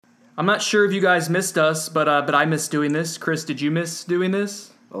I'm not sure if you guys missed us, but I missed doing this. Chris, did you miss doing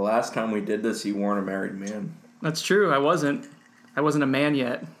this? The last time we did this, you weren't a married man. That's true. I wasn't a man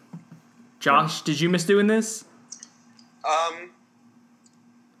yet. Josh, did you miss doing this?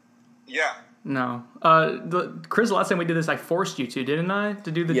 Yeah. No. Chris, the last time we did this, I forced you to, didn't I? To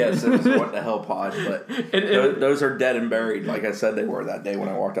do the Yes, it was What the Hell pod, but those are dead and buried. Like I said, they were that day when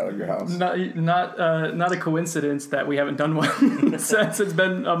I walked out of your house. Not a coincidence that we haven't done one since it's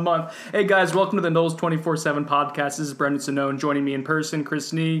been a month. Hey guys, welcome to the Knowles 24/7 podcast. This is Brendan Sonnone joining me in person,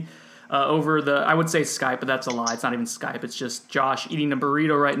 Chris Nee. Over I would say Skype, but that's a lie. It's not even Skype. It's just Josh eating a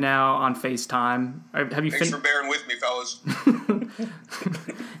burrito right now on FaceTime. Thanks for bearing with me, fellas.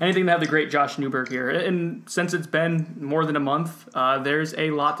 Anything to have the great Josh Newberg here. And since it's been more than a month, there's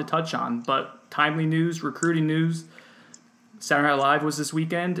a lot to touch on. But timely news, recruiting news. Saturday Night Live was this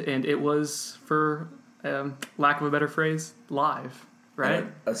weekend, and it was, for lack of a better phrase, live. Right?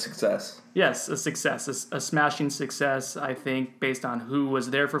 A success. Yes, a success. A smashing success, I think, based on who was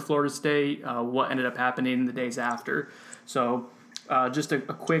there for Florida State, what ended up happening in the days after. So just a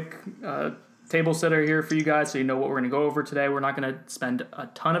quick table setter here for you guys so you know what we're going to go over today. We're not going to spend a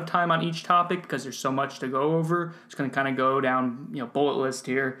ton of time on each topic because there's so much to go over. Just going to kind of go down, bullet list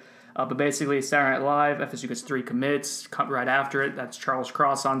here. But basically, Saturday Night Live, FSU gets 3 commits. Right after it, that's Charles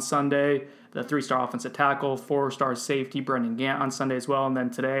Cross on Sunday, the 3-star offensive tackle, 4-star safety, Brendan Gant on Sunday as well. And then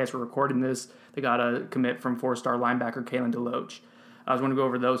today, as we're recording this, they got a commit from 4-star linebacker Kalen DeLoach. I was going to go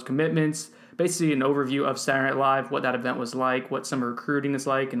over those commitments, basically an overview of Saturday Night Live, what that event was like, what summer recruiting is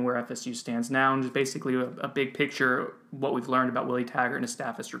like, and where FSU stands now, and just basically a big picture of what we've learned about Willie Taggart and his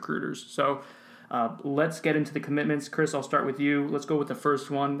staff as recruiters. So let's get into the commitments. Chris, I'll start with you. Let's go with the first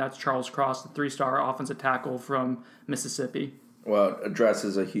one. That's Charles Cross, the 3-star offensive tackle from Mississippi. Well, it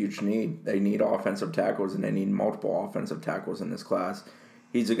addresses a huge need. They need offensive tackles, and they need multiple offensive tackles in this class.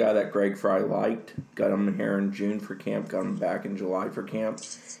 He's a guy that Greg Fry liked. Got him here in June for camp. Got him back in July for camp.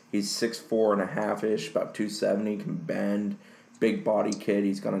 He's 6'4.5-ish, about 270, can bend. Big body kid.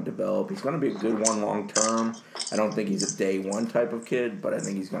 He's going to develop. He's going to be a good one long term. I don't think he's a day one type of kid, but I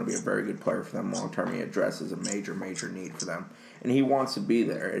think he's going to be a very good player for them long term. He addresses a major need for them. And he wants to be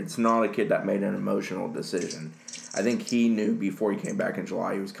there. It's not a kid that made an emotional decision. I think he knew before he came back in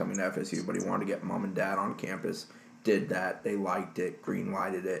July he was coming to FSU, but he wanted to get mom and dad on campus. Did that. They liked it,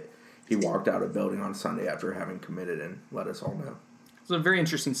 green-lighted it. He walked out of the building on Sunday after having committed and let us all know. It's a very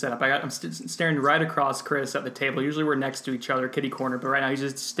interesting setup. I'm staring right across Chris at the table. Usually we're next to each other, kitty corner, but right now he's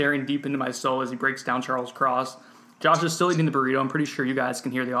just staring deep into my soul as he breaks down Charles Cross. Josh is still eating the burrito. I'm pretty sure you guys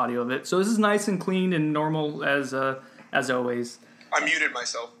can hear the audio of it. So this is nice and clean and normal as always. I muted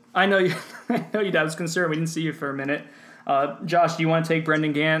myself. I know you. I know you. I was concerned. We didn't see you for a minute. Josh, do you want to take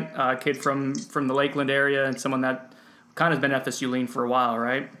Brendan Gant, a kid from the Lakeland area and someone that kind of has been FSU lean for a while,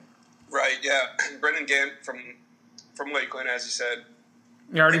 right? Right. Yeah, Brendan Gant from Lakeland, as you said.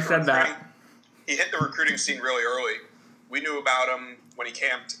 You already said that. He hit the recruiting scene really early. We knew about him when he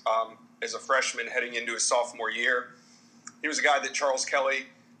camped as a freshman heading into his sophomore year. He was a guy that Charles Kelly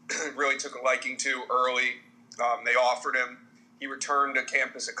really took a liking to early. They offered him. He returned to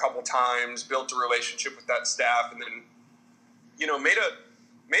campus a couple times, built a relationship with that staff, and then,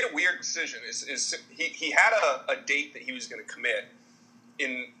 made a weird decision. He had a date that he was going to commit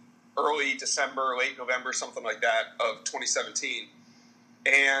in early December, late November, something like that, of 2017.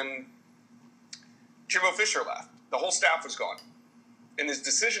 And Jimbo Fisher left. The whole staff was gone. And his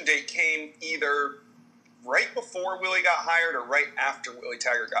decision date came either right before Willie got hired or right after Willie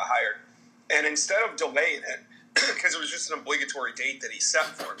Taggart got hired. And instead of delaying it, because it was just an obligatory date that he set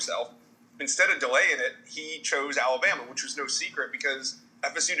for himself, instead of delaying it, he chose Alabama, which was no secret because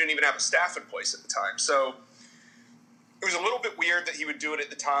FSU didn't even have a staff in place at the time. So it was a little bit weird that he would do it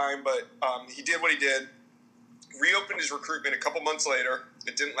at the time, but he did what he did. Reopened his recruitment a couple months later.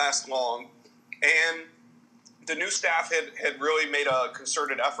 It didn't last long. And the new staff had really made a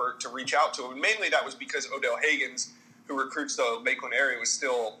concerted effort to reach out to him. And mainly that was because Odell Haggins, who recruits the Lakeland area, was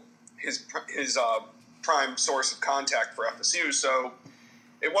still his prime source of contact for FSU. So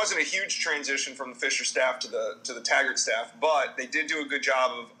it wasn't a huge transition from the Fisher staff to the Taggart staff, but they did do a good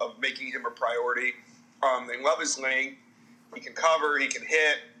job of making him a priority. They love his length. He can cover. He can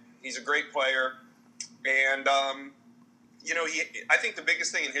hit. He's a great player. And, I think the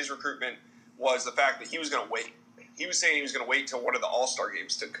biggest thing in his recruitment was the fact that he was going to wait. He was saying he was going to wait till one of the All-Star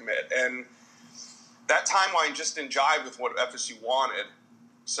games to commit. And that timeline just didn't jive with what FSU wanted.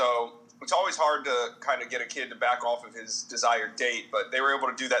 So it's always hard to kind of get a kid to back off of his desired date, but they were able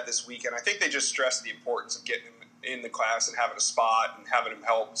to do that this weekend. I think they just stressed the importance of getting him in the class and having a spot and having him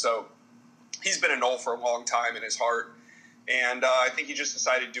help. So he's been a Knoll for a long time in his heart. And I think he just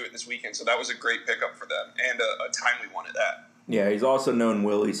decided to do it this weekend. So that was a great pickup for them and a timely one at that. Yeah, he's also known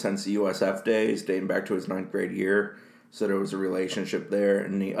Willie since the USF days, dating back to his 9th grade year. So there was a relationship there.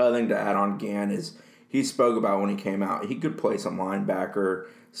 And the other thing to add on Gant is he spoke about when he came out, he could play some linebacker,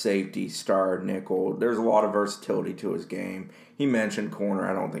 safety, star, nickel. There's a lot of versatility to his game. He mentioned corner.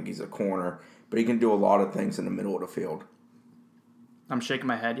 I don't think he's a corner, but he can do a lot of things in the middle of the field. I'm shaking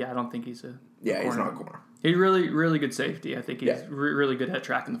my head. Yeah, I don't think he's a Yeah, he's not a corner. He's really, really good safety. I think he's really good at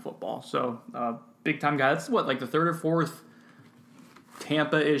tracking the football. So, big-time guy. That's like the third or fourth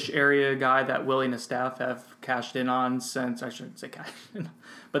Tampa-ish area guy that Willie and his staff have cashed in on since, I shouldn't say cashed in,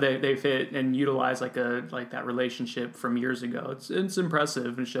 but they've hit and utilized like that relationship from years ago. It's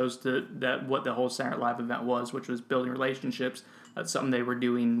impressive and shows that what the whole Saturday Night Live event was, which was building relationships. That's something they were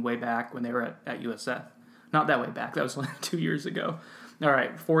doing way back when they were at USF. Not that way back. That was only 2 years ago. All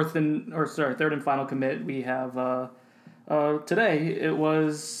right, third and final commit. We have today. It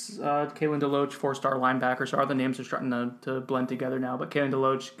was Kalen DeLoach, 4-star linebacker. So all the names are starting to blend together now. But Kalen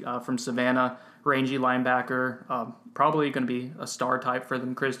DeLoach from Savannah, rangy linebacker, probably going to be a star type for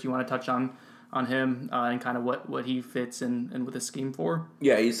them. Chris, do you want to touch on him and kind of what he fits in with the scheme for?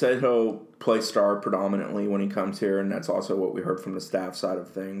 Yeah, he said he'll play star predominantly when he comes here, and that's also what we heard from the staff side of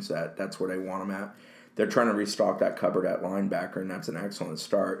things. That's where they want him at. They're trying to restock that cupboard at linebacker, and that's an excellent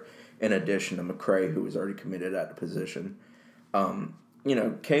start, in addition to McCray, who was already committed at the position.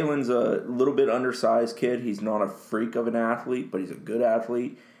 Kalen's a little bit undersized kid. He's not a freak of an athlete, but he's a good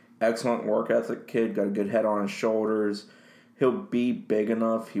athlete. Excellent work ethic kid, got a good head on his shoulders. He'll be big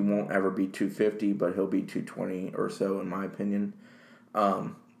enough. He won't ever be 250, but he'll be 220 or so, in my opinion.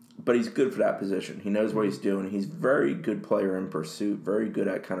 But he's good for that position. He knows what he's doing. He's a very good player in pursuit, very good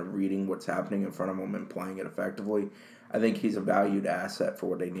at kind of reading what's happening in front of him and playing it effectively. I think he's a valued asset for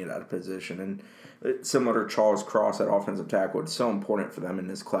what they need out of position. And similar to Charles Cross at offensive tackle, it's so important for them in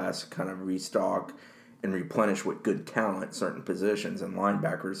this class to kind of restock and replenish with good talent certain positions, and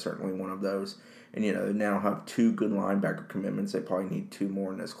linebacker is certainly one of those. And, they now have 2 good linebacker commitments. They probably need 2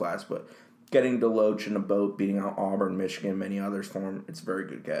 more in this class, but getting DeLoach in the boat, beating out Auburn, Michigan, many others for him, it's a very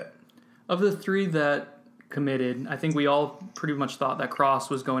good get. Of the 3 that committed, I think we all pretty much thought that Cross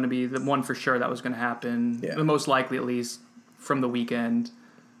was going to be the one for sure that was going to happen, the most likely at least, from the weekend.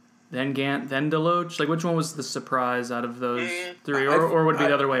 Then Gant, then DeLoach. Like, which one was the surprise out of those 3? Or would it be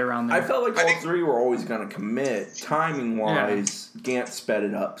the other way around there? I felt like all 3 were always going to commit. Timing-wise, Gant sped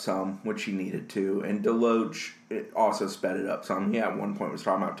it up some, which he needed to. And DeLoach also sped it up some. He at one point was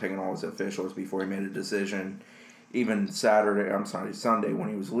talking about taking all his officials before he made a decision. Even Sunday when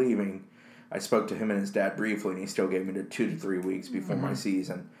he was leaving, I spoke to him and his dad briefly, and he still gave me the 2 to 3 weeks before my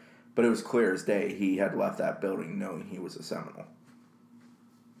season. But it was clear as day he had left that building knowing he was a Seminole.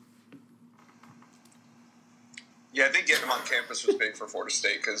 Yeah, I think getting him on campus was big for Florida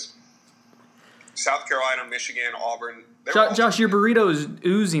State because South Carolina, Michigan, Auburn. Josh, your burrito is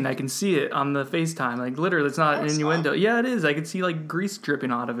oozing. I can see it on the FaceTime. Like, literally, it's not an innuendo. Yeah, it is. I can see, like, grease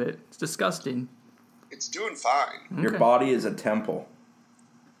dripping out of it. It's disgusting. It's doing fine. Okay. Your body is a temple.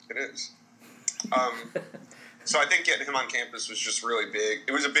 It is. So I think getting him on campus was just really big.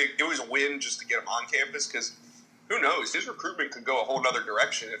 It was a win just to get him on campus because who knows? His recruitment could go a whole other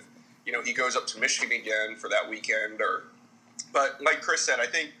direction if, he goes up to Michigan again for that weekend. But like Chris said, I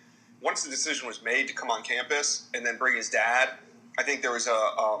think once the decision was made to come on campus and then bring his dad, I think there was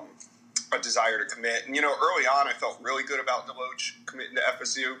a desire to commit. And, early on I felt really good about DeLoach committing to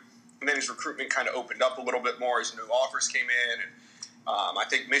FSU. And then his recruitment kind of opened up a little bit more as new offers came in. And I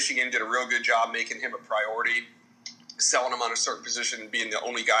think Michigan did a real good job making him a priority, selling him on a certain position and being the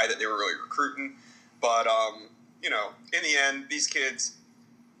only guy that they were really recruiting. But, in the end, these kids,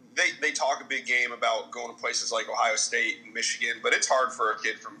 they talk a big game about going to places like Ohio State and Michigan, but it's hard for a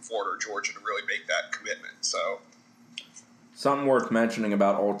kid from Florida or Georgia to really make that commitment. So, something worth mentioning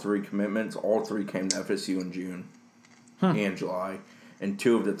about all 3 commitments, all 3 came to FSU in June and July, and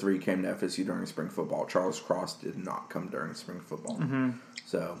 2 of the 3 came to FSU during spring football. Charles Cross did not come during spring football.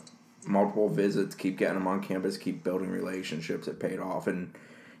 So, multiple visits, keep getting them on campus, keep building relationships. It paid off. And,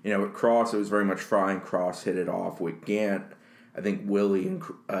 with Cross, it was very much Fry and Cross hit it off. With Gant, I think Willie and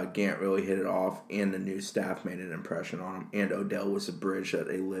Gant really hit it off, and the new staff made an impression on him. And Odell was a bridge that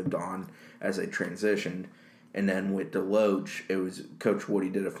they lived on as they transitioned. And then with DeLoach, it was Coach Woody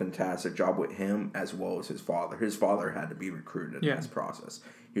did a fantastic job with him as well as his father. His father had to be recruited in this process.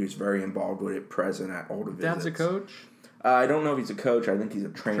 He was very involved with it, present at all the visits. Dad's a coach? I don't know if he's a coach. I think he's a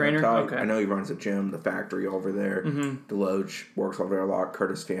trainer type. Okay. I know he runs a gym, the factory over there. DeLoach works over there a lot.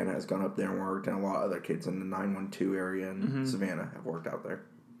 Curtis Fan has gone up there and worked, and a lot of other kids in the 912 area in Savannah have worked out there.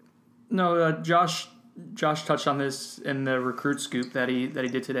 No, Josh Josh touched on this in the recruit scoop that he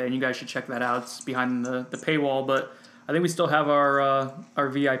did today, and you guys should check that out. It's behind the paywall, but I think we still have our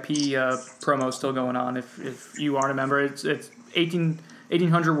VIP promo still going on. If you aren't a member, it's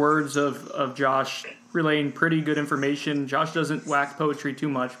 1,800 words of Josh relaying pretty good information. Josh doesn't wax poetry too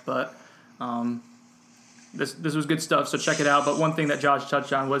much, but this was good stuff. So check it out. But one thing that Josh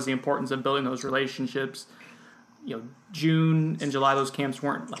touched on was the importance of building those relationships. June and July, those camps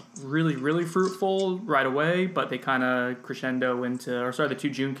weren't like really, really fruitful right away, but they kind of crescendo into, the 2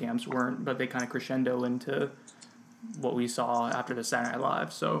 June camps weren't, but they kind of crescendo into what we saw after the Saturday Night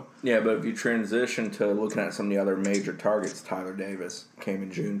Live. So yeah, but if you transition to looking at some of the other major targets, Tyler Davis came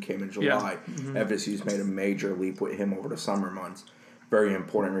in June, came in July. Yeah. Mm-hmm. FSU's made a major leap with him over the summer months. Very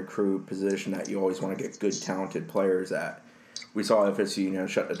important recruit position that you always want to get good, talented players at. We saw FSU,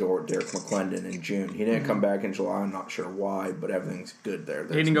 shut the door at Derek McClendon in June. He didn't come back in July. I'm not sure why, but everything's good there.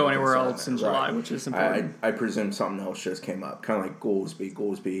 He didn't go anywhere else in July, right. Which is important. I presume something else just came up, kind of like Goolsby.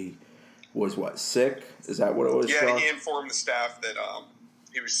 Goolsby was sick? Is that what it was? Yeah, he informed the staff that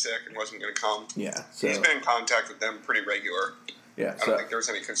he was sick and wasn't going to come. Yeah, so he's been in contact with them pretty regular. Yeah, I don't think there was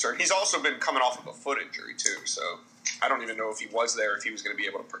any concern. He's also been coming off of a foot injury too, so I don't even know if he was there, if he was going to be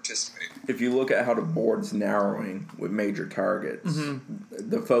able to participate. If you look at how the board's narrowing with major targets,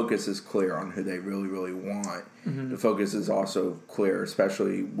 the focus is clear on who they really, really want. The focus is also clear,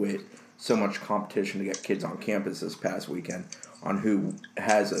 especially with so much competition to get kids on campus this past weekend, on who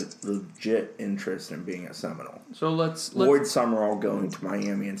has a legit interest in being a Seminole. So let's Lloyd Summerall going to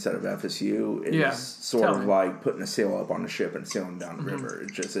Miami instead of FSU is sort of like putting a sail up on the ship and sailing down the river.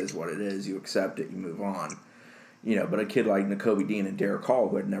 It just is what it is. You accept it, you move on. But a kid like Nakobe Dean and Derek Hall,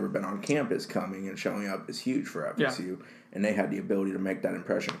 who had never been on campus, coming and showing up is huge for FSU. Yeah. And they had the ability to make that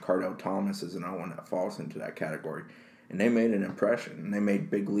impression. Cardell Thomas is another one that falls into that category. And they made an impression, and they made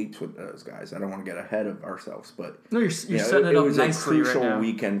big leaps with those guys. I don't want to get ahead of ourselves, but no, you're setting it up nicely right now. It was a crucial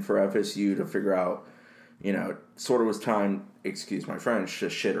weekend for FSU to figure out, sort of was time, excuse my French, to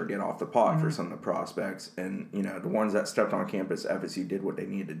shit or get off the pot for some of the prospects. And, the ones that stepped on campus, FSU did what they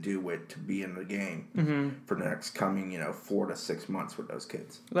needed to do to be in the game for the next coming, 4 to 6 months with those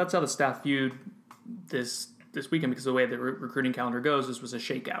kids. Well, that's how the staff viewed this weekend, because the way the recruiting calendar goes, this was a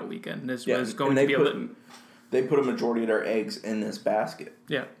shakeout weekend. This was going to be They put a majority of their eggs in this basket.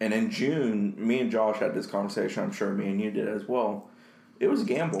 Yeah. And in June, me and Josh had this conversation. I'm sure me and you did as well. It was a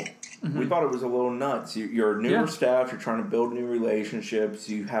gamble. We thought it was a little nuts. You're a newer staff. You're trying to build new relationships.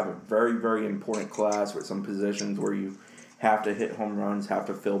 You have a very, very important class with some positions where you have to hit home runs, have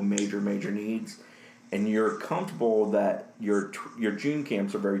to fill major, major needs. And you're comfortable that your June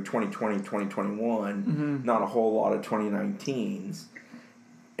camps are very 2020, 2021, not a whole lot of 2019s.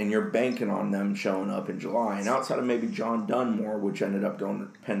 And you're banking on them showing up in July. And outside of maybe John Dunmore, which ended up going the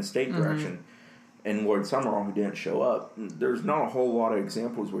Penn State direction, and Lloyd Summerall, who didn't show up, there's not a whole lot of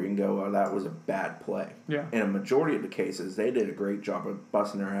examples where you can go, oh, that was a bad play. Yeah. In a majority of the cases, they did a great job of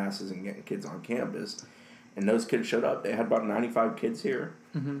busting their asses and getting kids on campus. And those kids showed up. They had about 95 kids here.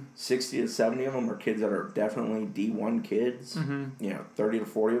 60 to 70 of them are kids that are definitely D1 kids. 30 to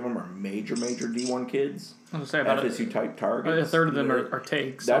 40 of them are major, major D1 kids. I was going to say about FSU-type targets. A third of them are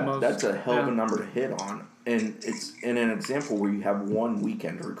takes. That's a hell of a number to hit on. And it's in an example where you have one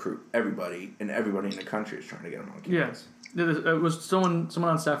weekend to recruit everybody, and everybody in the country is trying to get them on campus. Yeah. It was someone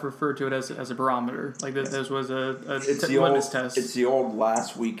on staff referred to it as a barometer. Like this was a litmus test. It's the old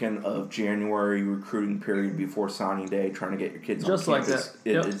last weekend of January recruiting period before signing day, trying to get your kids just on campus.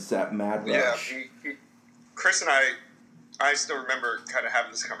 Like that. It's that mad rush. Yeah, Chris and I still remember kind of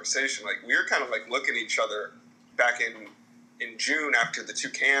having this conversation. Like we were kind of like looking at each other back in June after the 2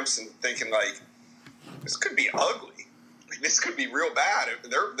 camps and thinking like, this could be ugly. Like this could be real bad.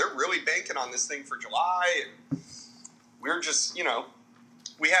 They're really banking on this thing for July, and we're just,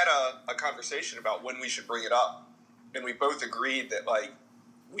 we had a conversation about when we should bring it up, and we both agreed that like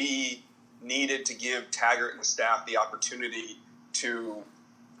we needed to give Taggart and the staff the opportunity to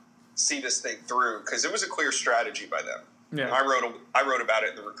see this thing through, because it was a clear strategy by them. Yeah. And I wrote about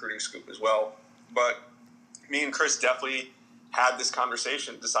it in the recruiting scoop as well. But me and Chris definitely had this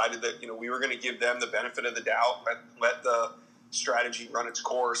conversation, decided that we were going to give them the benefit of the doubt, let the strategy run its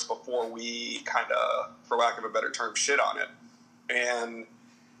course before we kind of, for lack of a better term, shit on it. And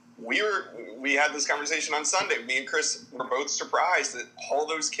we had this conversation on Sunday. Me and Chris were both surprised that all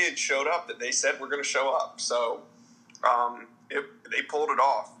those kids showed up that they said were going to show up. So they pulled it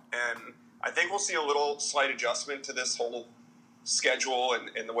off. And I think we'll see a little slight adjustment to this whole schedule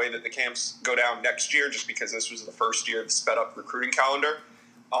and the way that the camps go down next year, just because this was the first year of the sped up recruiting calendar.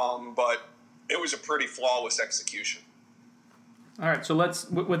 But it was a pretty flawless execution. All right, so let's,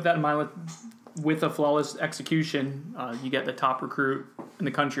 with that in mind, with a flawless execution, you get the top recruit in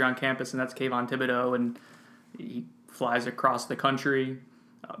the country on campus, and that's Kayvon Thibodeau, and he flies across the country,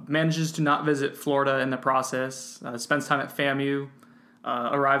 manages to not visit Florida in the process, spends time at FAMU,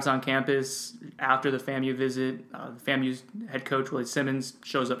 arrives on campus after the FAMU visit. FAMU's head coach, Willie Simmons,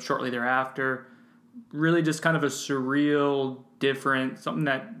 shows up shortly thereafter. Really just kind of a surreal, different, something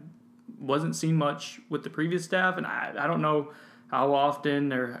that wasn't seen much with the previous staff, and I don't know how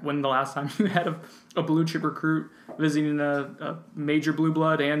often or when the last time you had a blue chip recruit visiting a major blue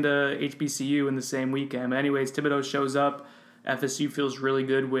blood and a HBCU in the same weekend. But anyways, Thibodeau shows up. FSU feels really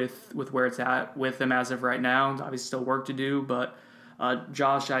good with where it's at with him as of right now. Obviously still work to do, but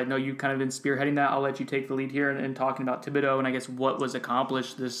Josh, I know you've kind of been spearheading that. I'll let you take the lead here and talking about Thibodeau and I guess what was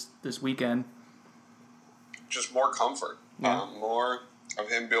accomplished this weekend. Just more comfort, more of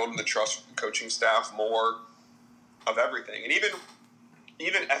him building the trust with the coaching staff, more of everything. And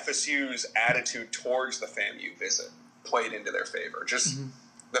even FSU's attitude towards the FAMU visit played into their favor. Just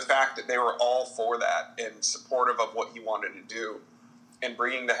the fact that they were all for that and supportive of what he wanted to do and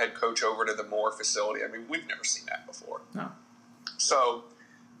bringing the head coach over to the Moore facility. I mean, we've never seen that before. No. So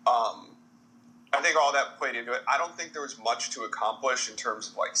I think all that played into it. I don't think there was much to accomplish in terms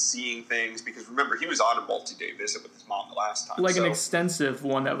of like seeing things because remember he was on a multi-day visit with his mom the last time. Like an extensive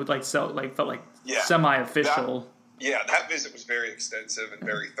one that would felt like semi-official. That visit was very extensive and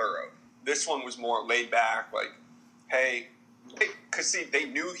very thorough. This one was more laid back, like, hey, because see, they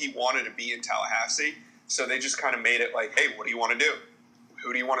knew he wanted to be in Tallahassee, so they just kind of made it like, hey, what do you want to do?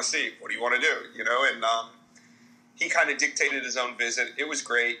 Who do you want to see? What do you want to do? You know, and he kind of dictated his own visit. It was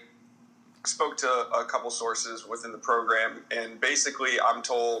great. Spoke to a couple sources within the program, and basically I'm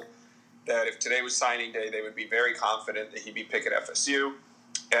told that if today was signing day, they would be very confident that he'd be picking FSU.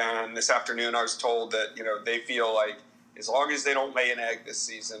 And this afternoon I was told that, you know, they feel like as long as they don't lay an egg this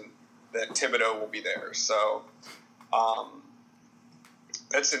season, that Thibodeau will be there. So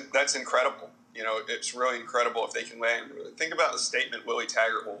that's incredible. You know, it's really incredible if they can land. Think about the statement Willie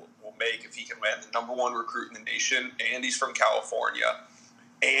Taggart will make if he can land the number one recruit in the nation, and he's from California,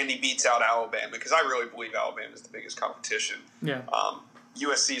 and he beats out Alabama, because I really believe Alabama is the biggest competition. Yeah.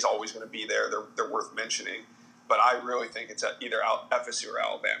 USC is always going to be there. They're worth mentioning. But I really think it's either FSU or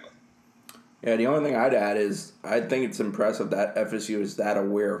Alabama. Yeah, the only thing I'd add is I think it's impressive that FSU is that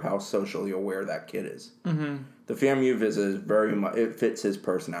aware of how socially aware that kid is. Mm-hmm. The FAMU visit is very much, it fits his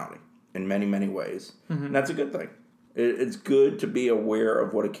personality in many, many ways. Mm-hmm. And that's a good thing. It's good to be aware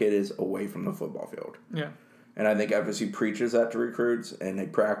of what a kid is away from the football field. Yeah. And I think FSU preaches that to recruits, and they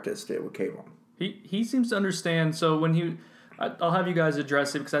practiced it with Kayvon. He seems to understand. So when I'll have you guys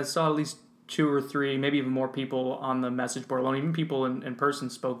address it because I saw at least 2 or 3, maybe even more people on the message board alone. Even people in person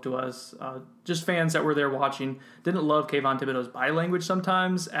spoke to us. Just fans that were there watching didn't love Kayvon Thibodeau's body language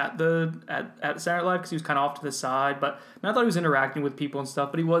sometimes at Saturday Live because he was kind of off to the side. But I thought he was interacting with people and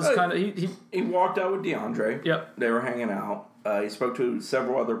stuff. But he was kind of he walked out with DeAndre. Yep, they were hanging out. He spoke to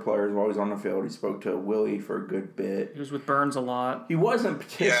several other players while he was on the field. He spoke to Willie for a good bit. He was with Burns a lot. He wasn't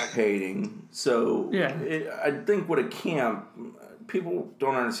participating, so I think with a camp, people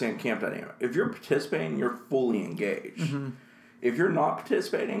don't understand camp dynamic. If you're participating, you're fully engaged. Mm-hmm. If you're not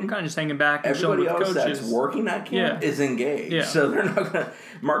participating, you're kind of just hanging back and everybody else that's working that camp is engaged. Yeah. So they're not going to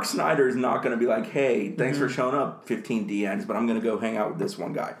 – Mark Snyder is not going to be like, hey, thanks for showing up, 15 DNs, but I'm going to go hang out with this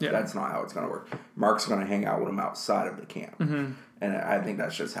one guy. Yeah. That's not how it's going to work. Mark's going to hang out with him outside of the camp. Mm-hmm. And I think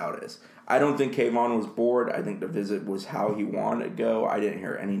that's just how it is. I don't think Kayvon was bored. I think the visit was how he wanted to go. I didn't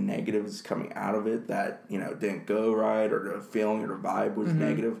hear any negatives coming out of it that, didn't go right or the feeling or the vibe was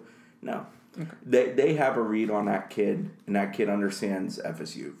negative. No. Okay. They have a read on that kid, and that kid understands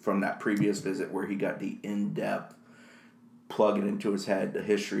FSU from that previous visit where he got the in-depth, plug it into his head, the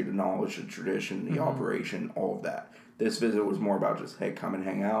history, the knowledge, the tradition, the operation, all of that. This visit was more about just, hey, come and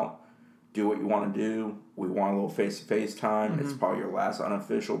hang out, do what you want to do. We want a little face-to-face time. It's probably your last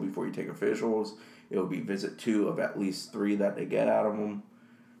unofficial before you take officials. It will be visit 2 of at least 3 that they get out of them.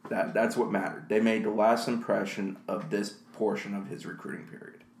 That's what mattered. They made the last impression of this portion of his recruiting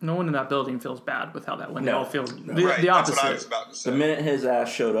period. No one in that building feels bad with how that went. They all feel the opposite. That's what I was about to say. The minute his ass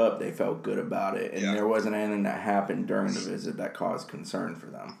showed up, they felt good about it, and there wasn't anything that happened during the visit that caused concern for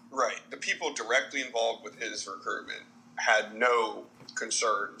them. Right. The people directly involved with his recruitment had no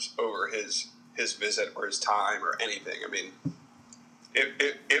concerns over his visit or his time or anything. I mean,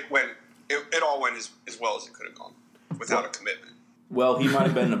 it all went as well as it could have gone without a commitment. Well, he might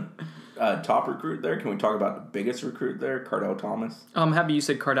have been the top recruit there. Can we talk about the biggest recruit there, Cardell Thomas? I'm happy you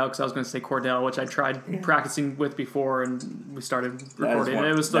said Cardell because I was going to say Cordell, which I tried practicing with before, and we started recording. And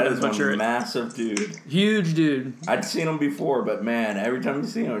it was still a massive dude. Huge dude. I'd seen him before, but man, every time you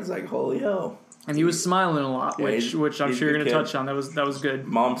see him, it's like, holy hell. And he was smiling a lot, Yeah, which I'm he's sure a you're good going to kid. touch on. That was good.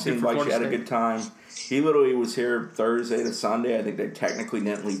 Mom Good seemed for like she Florida had a State. good time. He literally was here Thursday to Sunday. I think they technically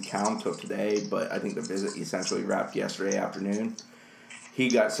didn't leave town till today, but I think the visit essentially wrapped yesterday afternoon. He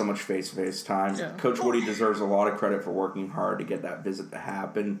got so much face-to-face time. Yeah. Coach Woody deserves a lot of credit for working hard to get that visit to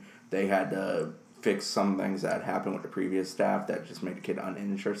happen. They had to fix some things that happened with the previous staff that just made the kid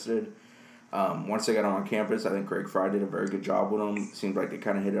uninterested. Once they got him on campus, I think Greg Fry did a very good job with him. Seemed like they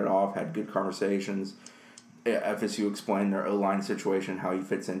kind of hit it off, had good conversations. FSU explained their O-line situation, how he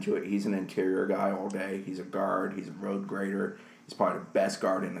fits into it. He's an interior guy all day. He's a guard. He's a road grader. He's probably the best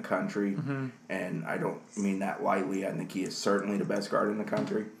guard in the country. Mm-hmm. And I don't mean that lightly. I think he is certainly the best guard in the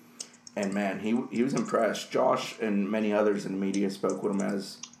country. And, man, he was impressed. Josh and many others in the media spoke with him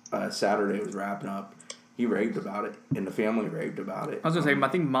as Saturday was wrapping up. He raved about it, and the family raved about it. I was going to say, I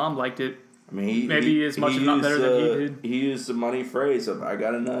think Mom liked it. I mean, maybe as much, if not better than he did. He used the money phrase of "I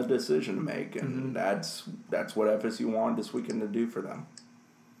got a decision to make," and that's what FSU wanted this weekend to do for them.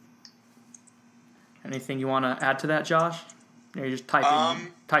 Anything you want to add to that, Josh? Or you're just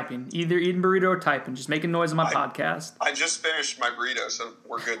typing, either eating burrito or typing, just making noise on my podcast. I just finished my burrito, so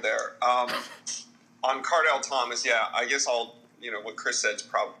we're good there. On Cardell Thomas, yeah, I guess what Chris said is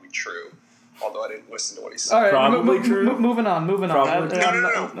probably true. Although I didn't listen to what he said. All right, Probably true. Moving on. No. One of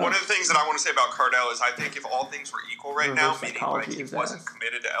the things that I want to say about Cardell is I think if all things were equal right now, meaning like he wasn't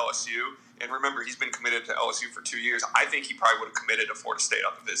committed to LSU, and remember he's been committed to LSU for 2 years, I think he probably would have committed to Florida State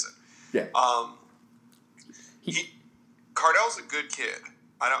on the visit. Yeah. Cardell's a good kid.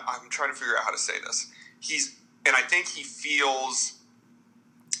 I'm trying to figure out how to say this. And I think he feels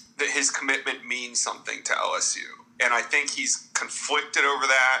that his commitment means something to LSU, and I think he's conflicted over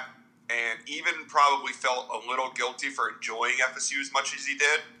that. And even probably felt a little guilty for enjoying FSU as much as he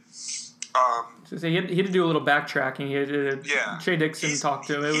did. So he had to do a little backtracking. He had to, Shay Dixon talked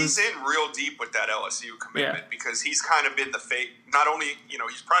to him. He's in real deep with that LSU commitment because he's kind of been the fate. Not only,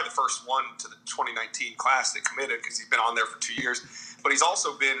 he's probably the first one to the 2019 class that committed because he's been on there for 2 years, but he's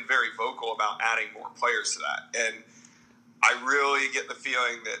also been very vocal about adding more players to that. And I really get the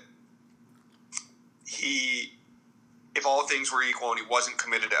feeling that if all things were equal and he wasn't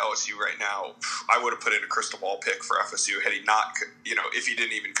committed to LSU right now, I would have put in a crystal ball pick for FSU had he not, if he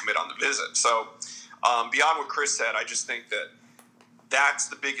didn't even commit on the visit. So beyond what Chris said, I just think that that's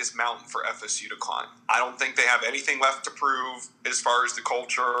the biggest mountain for FSU to climb. I don't think they have anything left to prove as far as the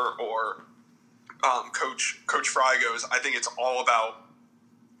culture or Coach Fry goes. I think it's all about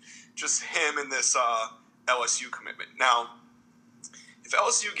just him and this LSU commitment. Now, if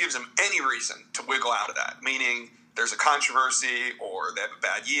LSU gives him any reason to wiggle out of that, meaning there's a controversy or they have a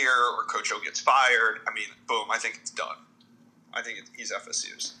bad year or Coach O gets fired, boom, I think it's done. I think he's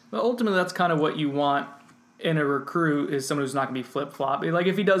FSU's. But ultimately, that's kind of what you want in a recruit is someone who's not going to be flip-flop. Like,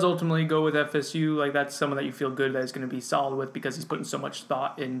 if he does ultimately go with FSU, like, that's someone that you feel good that he's going to be solid with because he's putting so much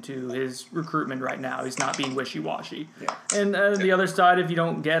thought into his recruitment right now. He's not being wishy-washy. Yeah. And the other side, if you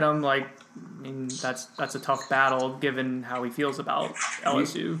don't get him, that's a tough battle given how he feels about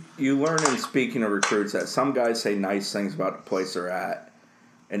LSU. You learn in speaking to recruits that some guys say nice things about the place they're at,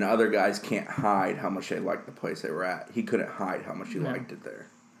 and other guys can't hide how much they like the place they were at. He couldn't hide how much he liked it there.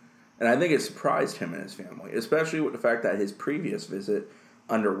 And I think it surprised him and his family, especially with the fact that his previous visit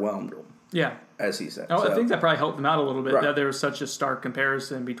underwhelmed him. Yeah. As he said. I think that probably helped him out a little bit, that there was such a stark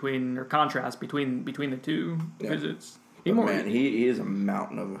comparison contrast between the two visits. He is a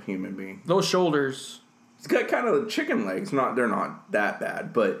mountain of a human being. Those shoulders. He's got kind of chicken legs. They're not that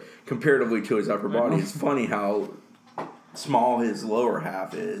bad, but comparatively to his upper body, it's funny how small his lower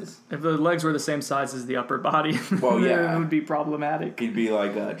half is. If the legs were the same size as the upper body, it would be problematic. He'd be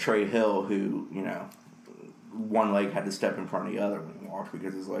like Trey Hill, who, one leg had to step in front of the other when he walked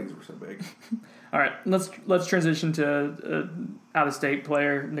because his legs were so big. All right, let's transition to out-of-state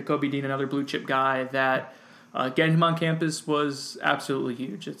player, Nakobe Dean, another blue-chip guy that getting him on campus was absolutely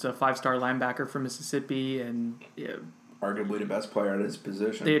huge. It's a 5-star linebacker from Mississippi, and arguably the best player at his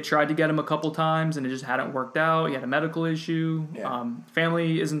position. They had tried to get him a couple times, and it just hadn't worked out. He had a medical issue. Yeah.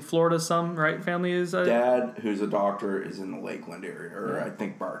 Family is in Florida right? Family is... Dad, who's a doctor, is in the Lakeland area, or I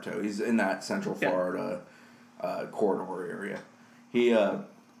think Bartow. He's in that Central Florida corridor area.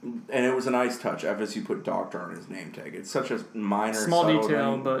 And it was a nice touch. FSU put doctor on his name tag. It's such a minor, small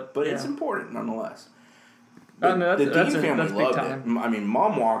detail, name, but it's important nonetheless. The Dean family loved it.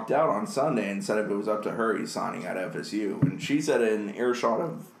 Mom walked out on Sunday and said if it was up to her, he's signing at FSU. And she said it in earshot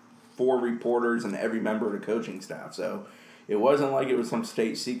of 4 reporters and every member of the coaching staff. So it wasn't like it was some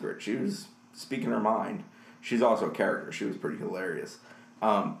state secret. She was speaking her mind. She's also a character. She was pretty hilarious.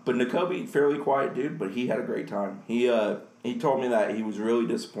 But Nakobe, fairly quiet dude, but he had a great time. He He told me that he was really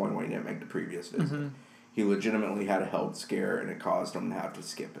disappointed when he didn't make the previous visit. Mm-hmm. He legitimately had a health scare, and it caused him to have to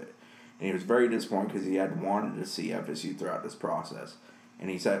skip it. And he was very disappointed because he had wanted to see FSU throughout this process. And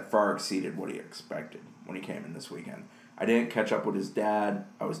he said it far exceeded what he expected when he came in this weekend. I didn't catch up with his dad.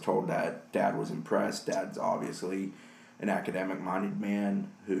 I was told that Dad was impressed. Dad's obviously an academic-minded man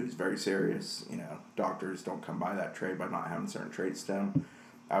who's very serious. You know, doctors don't come by that trade by not having certain traits to them.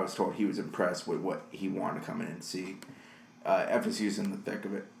 I was told he was impressed with what he wanted to come in and see. FSU's in the thick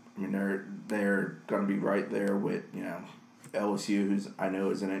of it. I mean, they're going to be right there with, you know, LSU, who's I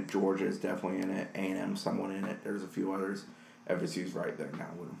know is in it. Georgia is definitely in it. A&M, someone in it. There's a few others. FSU's right there now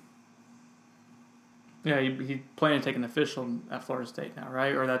with them. Yeah, he's planning to take an official at Florida State now,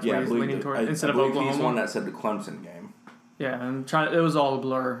 right? Or that's what he's leaning toward instead of Oklahoma. He's the one that said the Clemson game. Yeah, it was all a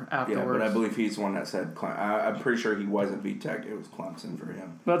blur afterwards. Yeah, but I believe he's the one that said I'm pretty sure he wasn't VTech. It was Clemson for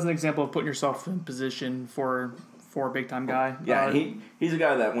him. But that's an example of putting yourself in position for a big-time guy. Yeah, he's a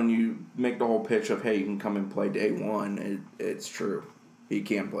guy that when you make the whole pitch of, hey, you can come and play day one, it's true. He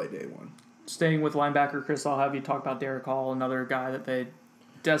can play day one. Staying with linebacker, Chris, I'll have you talk about Derek Hall, another guy that they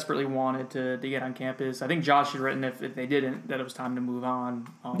desperately wanted to get on campus. I think Josh had written if they didn't, that it was time to move on,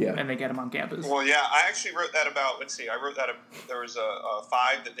 and they get him on campus. Well, yeah, I actually wrote that about, there was a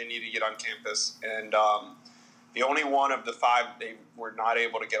 5 that they needed to get on campus, and the only one of the 5 they were not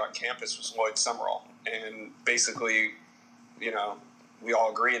able to get on campus was Lloyd Summerall. And basically, you know, we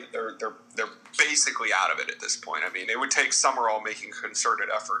all agree that they're basically out of it at this point. I mean, it would take Summerall making a concerted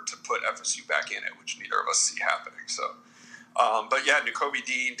effort to put FSU back in it, which neither of us see happening. So, but yeah, Nakobe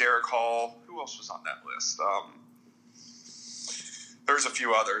Dean, Derek Hall, who else was on that list? There's a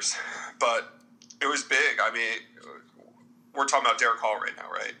few others, but it was big. I mean, we're talking about Derek Hall right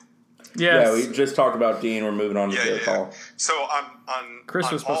now, right? Yes. Yeah, we just talked about Dean. We're moving on to Derek Hall. So on Chris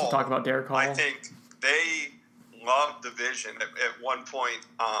was supposed to talk about Derek Hall. I think they loved the vision. At one point,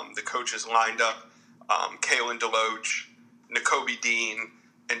 the coaches lined up Kalen DeLoach, Nakobe Dean,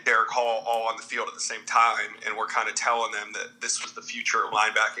 and Derek Hall all on the field at the same time, and we're kind of telling them that this was the future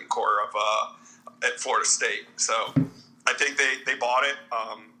linebacking core of at Florida State. So I think they bought it.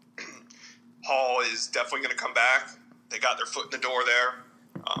 Hall is definitely going to come back. They got their foot in the door there.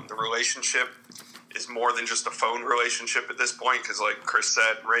 The relationship is more than just a phone relationship at this point because, like Chris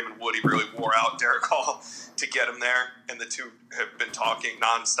said, Raymond Woody really wore out Derek Hall to get him there, and the two have been talking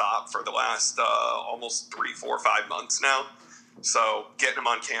nonstop for the last almost 3, 4, 5 months now. So getting him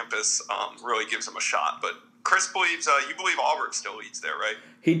on campus really gives him a shot. But Chris believes you believe Auburn still leads there, right?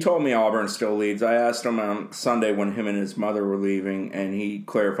 He told me Auburn still leads. I asked him on Sunday when him and his mother were leaving, and he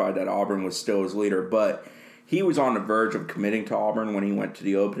clarified that Auburn was still his leader, but he was on the verge of committing to Auburn when he went to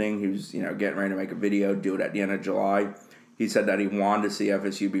the opening. He was, getting ready to make a video, do it at the end of July. He said that he wanted to see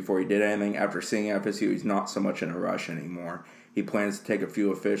FSU before he did anything. After seeing FSU, he's not so much in a rush anymore. He plans to take a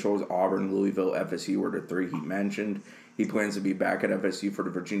few officials. Auburn, Louisville, FSU were the 3 he mentioned. He plans to be back at FSU for the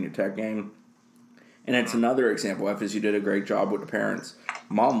Virginia Tech game. And it's another example. FSU did a great job with the parents.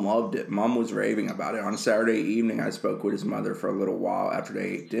 Mom loved it. Mom was raving about it. On Saturday evening, I spoke with his mother for a little while after they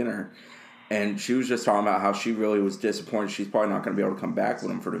ate dinner. And she was just talking about how she really was disappointed. She's probably not going to be able to come back with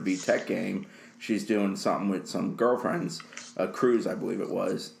him for the VTech game. She's doing something with some girlfriends, a cruise, I believe it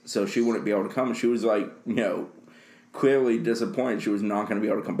was. So she wouldn't be able to come. And she was like, clearly disappointed she was not going to be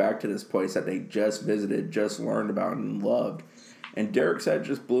able to come back to this place that they just visited, just learned about, and loved. And Derek said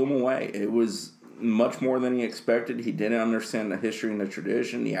just blew him away. It was much more than he expected. He didn't understand the history and the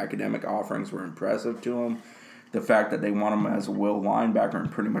tradition. The academic offerings were impressive to him. The fact that they want him as a will linebacker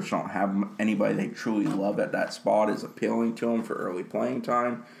and pretty much don't have anybody they truly love at that spot is appealing to him for early playing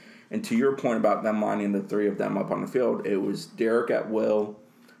time. And to your point about them lining the 3 of them up on the field, it was Derek at will,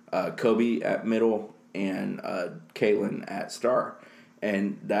 Kobe at middle, and Kalen at star.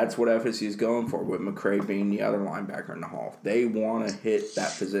 And that's what FSU is going for, with McCray being the other linebacker in the hall. They want to hit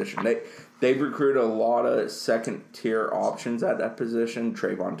that position. They've recruited a lot of second-tier options at that position.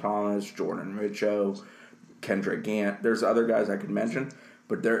 Trayvon Thomas, Jordan Richo, Kendrick Gant. There's other guys I could mention,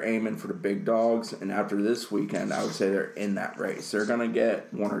 but they're aiming for the big dogs. And after this weekend, I would say they're in that race. They're going to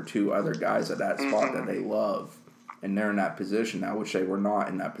get 1 or 2 other guys at that spot that they love, and they're in that position now, which they were not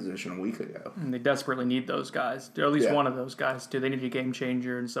in that position a week ago. And they desperately need those guys, or at least one of those guys, too. They need a game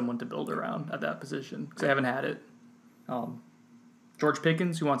changer and someone to build around at that position because they haven't had it. George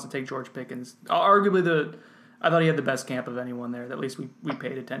Pickens, who wants to take George Pickens? Arguably I thought he had the best camp of anyone there. At least we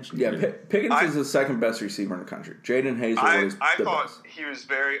paid attention to. Yeah, Pickens is the second best receiver in the country. Jaden Hazel is the best.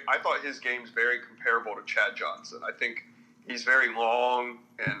 I thought his game's very comparable to Chad Johnson. I think he's very long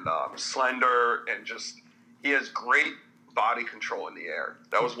and slender, and just he has great body control in the air.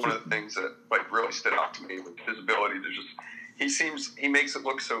 That was one of the things that like really stood out to me with his ability to just. He makes it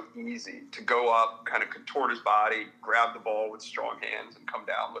look so easy to go up, kind of contort his body, grab the ball with strong hands, and come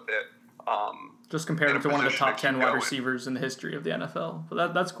down with it. Just compared it to one of the top 10 wide receivers in the history of the NFL.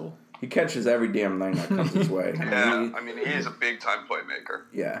 But that's cool. He catches every damn thing that comes his way. Yeah, he is a big-time playmaker.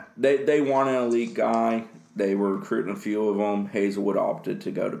 Yeah. They want an elite guy. They were recruiting a few of them. Hazelwood opted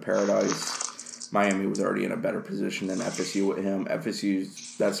to go to Paradise. Miami was already in a better position than FSU with him.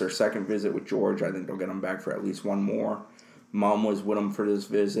 That's their second visit with George. I think they'll get him back for at least one more. Mom was with him for this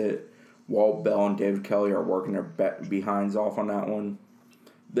visit. Walt Bell and David Kelly are working their behinds off on that one.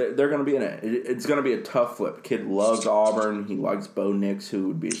 They're going to be in it. It's going to be a tough flip. Kid loves Auburn. He likes Bo Nix, who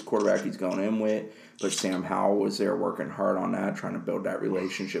would be his quarterback he's going in with. But Sam Howell was there working hard on that, trying to build that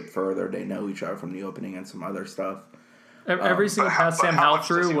relationship further. They know each other from the opening and some other stuff. Every single pass Sam Howell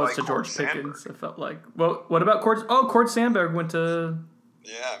threw was to George Pickens, it felt like. Well, what about Cord? Oh, Cord Sandberg went to...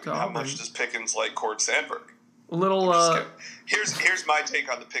 Yeah, how much does Pickens like Cord Sandberg? A little... Here's my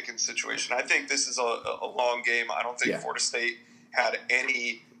take on the Pickens situation. I think this is a long game. I don't think Florida State had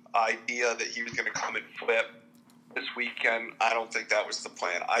any idea that he was going to come and flip this weekend. I don't think that was the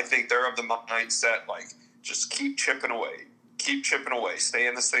plan. I think they're of the mindset, like, just keep chipping away. Stay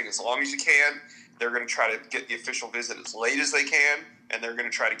in this thing as long as you can. They're going to try to get the official visit as late as they can, and they're going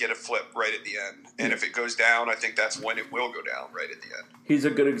to try to get a flip right at the end. And if it goes down, I think that's when it will go down, right at the end. He's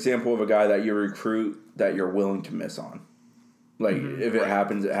a good example of a guy that you recruit that you're willing to miss on. Like, if it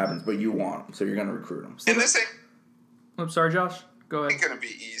happens, it happens, but you want him, so you're going to recruit him. And this ain't... I'm sorry, Josh. Go ahead. It's going to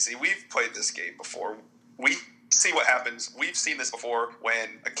be easy. We've played this game before. We see what happens. We've seen this before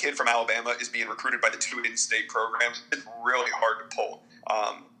when a kid from Alabama is being recruited by the two in-state programs. It's really hard to pull.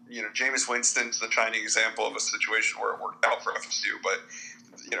 Jameis Winston's the shining example of a situation where it worked out for FSU, but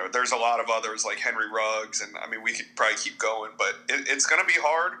there's a lot of others like Henry Ruggs, and we could probably keep going, but it's going to be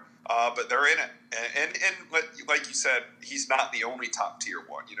hard. But they're in it, and like you said, he's not the only top tier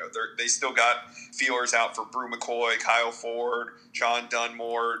one. They still got feelers out for Brew McCoy, Kyle Ford, John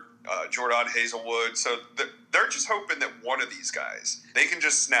Dunmore, Jordan Hazelwood. So they're just hoping that one of these guys, they can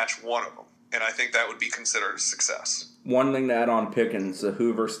just snatch one of them, and I think that would be considered a success. One thing to add on Pickens, the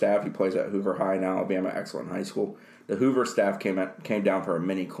Hoover staff, he plays at Hoover High in Alabama, excellent high school. The Hoover staff came down for a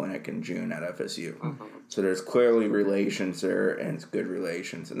mini clinic in June at FSU. Mm-hmm. So there's clearly relations there, and it's good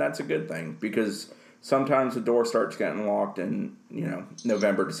relations. And that's a good thing because sometimes the door starts getting locked in,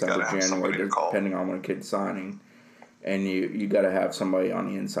 November, December, January, depending on when a kid's signing. And you got to have somebody on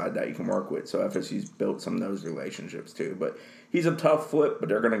the inside that you can work with. So FSU's built some of those relationships too. But he's a tough flip, but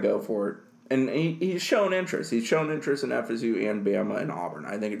they're going to go for it. And he's shown interest. He's shown interest in FSU and Bama and Auburn.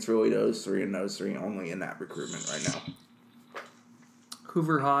 I think it's really those three only in that recruitment right now.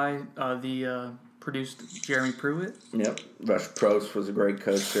 Hoover High, produced Jeremy Pruitt. Yep. Rush Probst was a great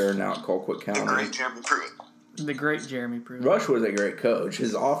coach there, now at Colquitt County. The great Jeremy Pruitt. The great Jeremy Pruitt. Rush was a great coach.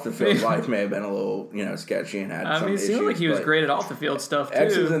 His off-the-field life may have been a little, sketchy and had some issues. It seemed like he was great at off-the-field stuff, too.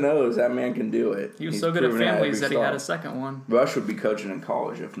 X's and O's, that man can do it. He was so good at families that he had a second one. Rush would be coaching in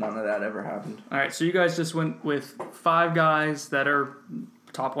college if none of that ever happened. All right, so you guys just went with 5 guys that are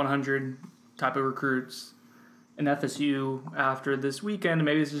top 100 type of recruits in FSU after this weekend.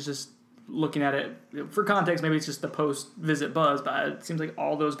 Maybe this is just looking at it for context, maybe it's just the post-visit buzz, but it seems like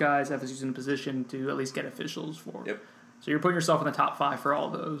all those guys, FSU's in a position to at least get officials for. Yep. So you're putting yourself in the top 5 for all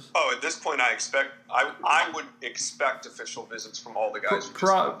those. Oh, at this point, I would expect official visits from all the guys.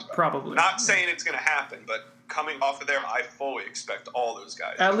 Probably. Not saying it's going to happen, but coming off of there, I fully expect all those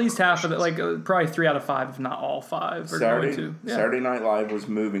guys. At least half of it, probably 3 out of 5, if not all 5, are going to. Yeah. Saturday Night Live was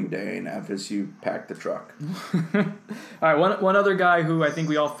moving day, and FSU packed the truck. All right, one other guy who I think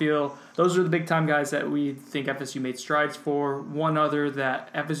we all feel, those are the big-time guys that we think FSU made strides for. One other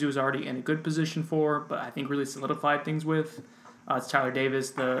that FSU is already in a good position for, but I think really solidified things with, it's Tyler Davis,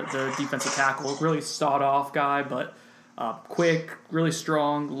 the defensive tackle. Really sawed-off guy, but quick, really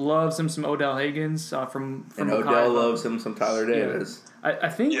strong. Loves him some Odell Higgins from and Odell loves him some Tyler Davis. Yeah. I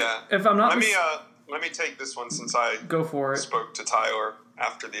think if I'm not let me take this one since I go for it. Spoke to Tyler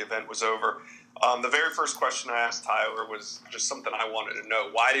after the event was over. The very first question I asked Tyler was just something I wanted to know.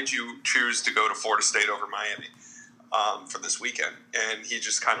 Why did you choose to go to Florida State over Miami for this weekend? And he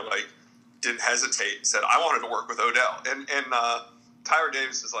just kind of didn't hesitate and said, I wanted to work with Odell. And Tyler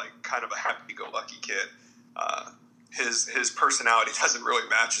Davis is kind of a happy-go-lucky kid. His personality doesn't really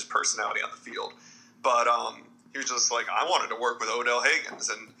match his personality on the field. But he was just I wanted to work with Odell Higgins.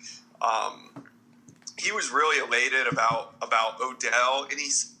 And he was really elated about Odell.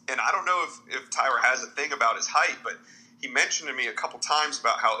 And I don't know if Tyler has a thing about his height, but he mentioned to me a couple times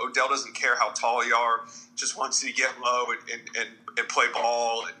about how Odell doesn't care how tall you are, just wants you to get low and play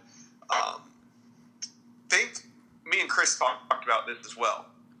ball. And think me and Chris talked about this as well.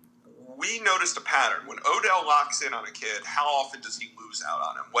 We noticed a pattern. When Odell locks in on a kid, how often does he lose out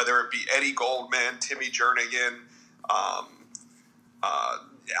on him? Whether it be Eddie Goldman, Timmy Jernigan,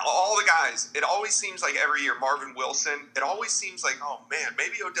 all the guys. It always seems like every year, Marvin Wilson, it always seems like, oh man,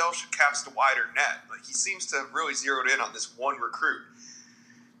 maybe Odell should cast a wider net. Like, he seems to have really zeroed in on this one recruit.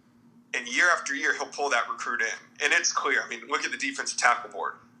 And year after year, he'll pull that recruit in. And it's clear. I mean, look at the defensive tackle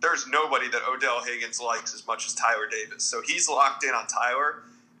board. There's nobody that Odell Higgins likes as much as Tyler Davis. So he's locked in on Tyler,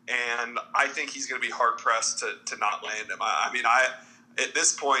 and I think he's going to be hard-pressed to not land him. At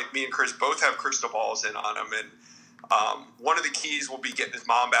this point, me and Chris both have crystal balls in on him, and one of the keys will be getting his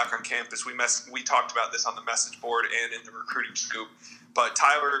mom back on campus. We talked about this on the message board and in the recruiting scoop. But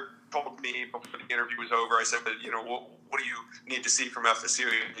Tyler told me before the interview was over, I said, what do you need to see from FSU?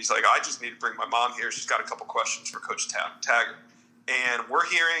 He's like, I just need to bring my mom here. She's got a couple questions for Coach Taggart. And we're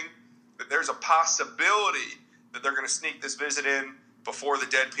hearing that there's a possibility that they're going to sneak this visit in before the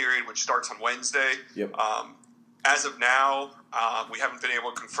dead period, which starts on Wednesday. Yep. As of now, we haven't been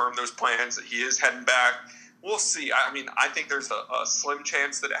able to confirm those plans, that he is heading back. We'll see. I think there's a slim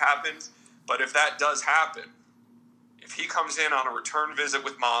chance that it happens. But if that does happen, if he comes in on a return visit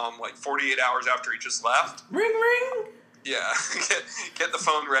with mom like 48 hours after he just left. Ring, ring. Yeah, get the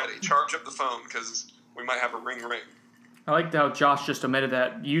phone ready. Charge up the phone because we might have a ring. I like how Josh just admitted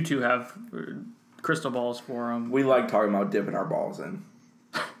that you two have crystal balls for him. We like talking about dipping our balls in.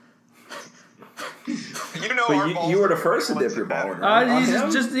 But you were the first to dip your ball in. I was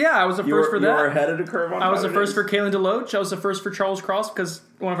the first for that. You were ahead of the curve on I was the first for Kalen DeLoach. I was the first for Charles Cross because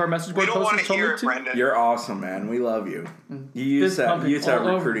one of our message board posters told me to. Brendan. You're awesome, man. We love you. You use that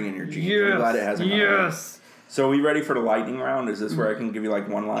recruiting in your genes. Yes. I'm glad it hasn't. Yes. So are we ready for the lightning round? Is this where I can give you like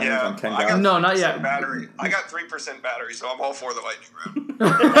one line on 10 guys? No, not yet. Battery. I got 3% battery, so I'm all for the lightning round.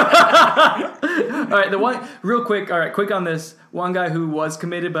 All right, quick on this. One guy who was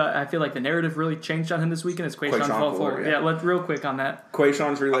committed, but I feel like the narrative really changed on him this weekend is Quayshawn Fuller. Yeah, let's real quick on that.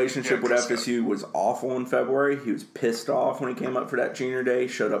 Quayshawn's relationship with FSU was awful in February. He was pissed off when he came up for that junior day,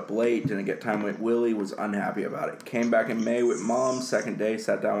 showed up late, didn't get time with Willie, was unhappy about it. Came back in May with mom, second day,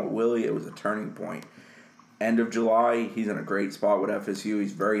 sat down with Willie. It was a turning point. End of July, he's in a great spot with FSU.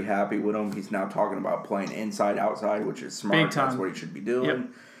 He's very happy with him. He's now talking about playing inside, outside, which is smart. Big time. That's what he should be doing. Yep.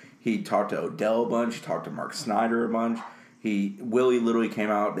 He talked to Odell a bunch. He talked to Mark Snyder a bunch. Willie literally came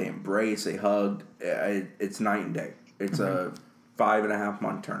out. They embraced. They hugged. It's night and day. It's a 5.5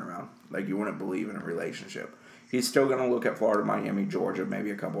 month turnaround. Like, you wouldn't believe in a relationship. He's still going to look at Florida, Miami, Georgia, maybe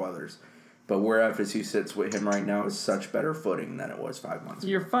a couple others. But where FSU sits with him right now is such better footing than it was 5 months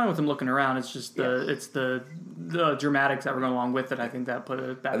ago. You're fine with him looking around. It's just the dramatics that were going along with it. I think that put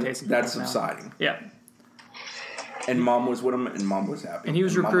a bad taste in his mouth. That's subsiding. Yeah. And mom was with him, and mom was happy. And he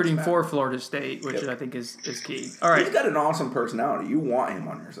was recruiting for Florida State, which I think is key. All right. He's got an awesome personality. You want him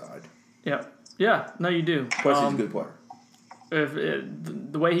on your side. Yeah. Yeah. No, you do. Plus, he's a good player.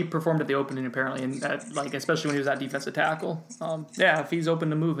 The way he performed at the opening, apparently, and especially when he was at defensive tackle. If he's open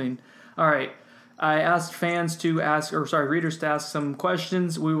to moving. All right. I asked readers to ask some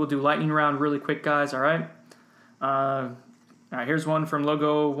questions. We will do lightning round really quick, guys. All right. All right. Here's one from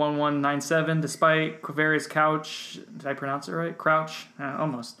Logo1197. Despite Quaverius Couch, did I pronounce it right? Crouch,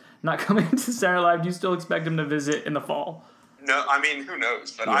 almost not coming to Saturday Live. Do you still expect him to visit in the fall? No, I mean, who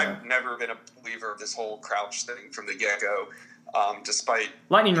knows? But I've never been a believer of this whole Crouch thing from the get-go, despite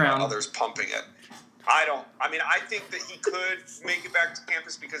lightning round others pumping it. I think that he could make it back to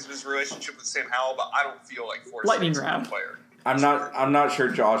campus because of his relationship with Sam Howell, but I don't feel like Forrest lightning is round a player. I'm not sure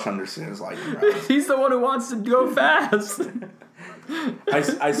Josh understands lightning round. He's the one who wants to go fast.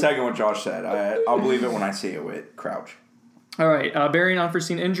 I second what Josh said. I'll believe it when I see it with Crouch. All right, barring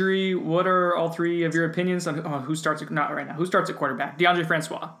unforeseen injury, what are all three of your opinions on who starts at, not right now, who starts at quarterback? DeAndre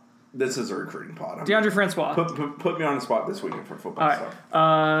Francois. This is a recruiting pod. DeAndre Francois. Put me on the spot this weekend for football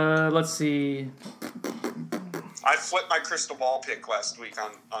stuff. Let's see. I flipped my crystal ball pick last week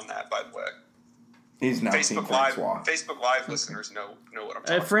on that, by the way. He's not Facebook Live listeners know what I'm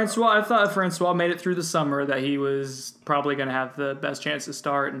talking about. I thought Francois made it through the summer, that he was probably going to have the best chance to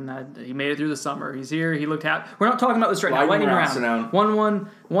start, and he made it through the summer. He's here. He looked happy. We're not talking about this right now. Lightning round. 1-1, 1-9,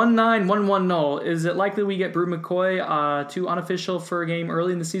 1-1-0. Is it likely we get Brew McCoy to unofficial for a game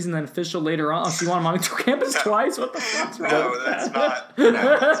early in the season, then official later on? So you want him on campus twice? What the fuck's wrong with that? Not.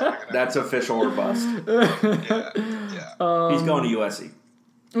 No, that's official or bust. Yeah. He's going to USC.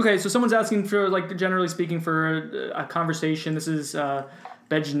 Okay, so someone's asking for, generally speaking, for a conversation. This is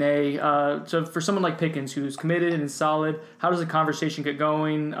Bejane. So for someone like Pickens, who's committed and solid, how does the conversation get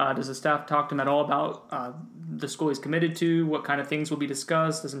going? Does the staff talk to him at all about the school he's committed to? What kind of things will be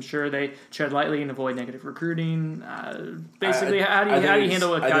discussed? As I'm sure they tread lightly and avoid negative recruiting. Basically, how do you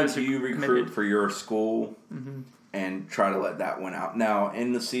handle a guy who's you recruit committed? for your school and try to let that win out. Now,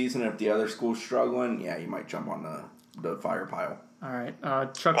 in the season, if the other school's struggling, yeah, you might jump on the fire pile. All right,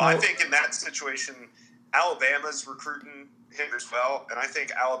 Chuck. Well, I think in that situation, Alabama's recruiting him as well, and I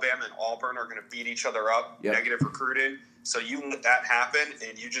think Alabama and Auburn are going to beat each other up, negative recruiting. So you let that happen,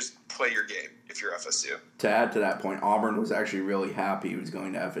 and you just play your game if you're FSU. To add to that point, Auburn was actually really happy he was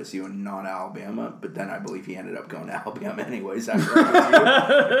going to FSU and not Alabama, but then I believe he ended up going to Alabama anyways after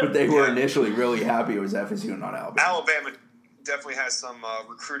FSU. But they were initially really happy it was FSU and not Alabama. Alabama definitely has some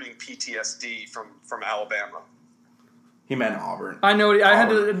recruiting PTSD from Alabama. He meant Auburn. I know.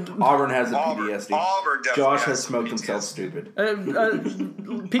 Auburn has a PTSD. Auburn definitely Josh has smoked himself stupid.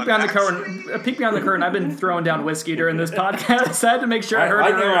 Peek behind the curtain. Peek behind the curtain. I've been throwing down whiskey during this podcast. I had to make sure I heard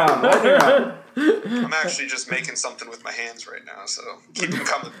it right. I'm actually just making something with my hands right now, so keep them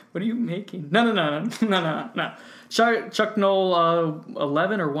coming. What are you making? No. Chuck Knoll,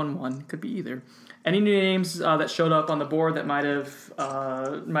 11 or 1-1. Could be either. Any new names that showed up on the board that might have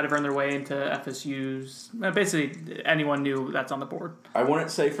earned their way into FSU's? Basically, anyone new that's on the board. I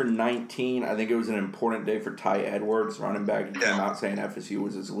wouldn't say for 19. I think it was an important day for Ty Edwards, running back. He came out saying FSU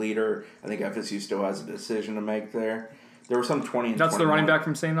was his leader. I think FSU still has a decision to make there. There were some 20 and That's 21. the running back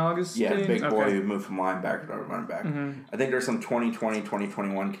from St. August? Yeah, big boy who moved from linebacker to running back. Mm-hmm. I think there's some 2020,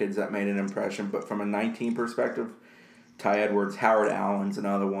 2021 kids that made an impression, but from a 19 perspective, Ty Edwards, Howard Allen's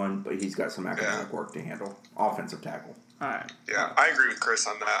another one, but he's got some academic work to handle. Offensive tackle. All right. Yeah, I agree with Chris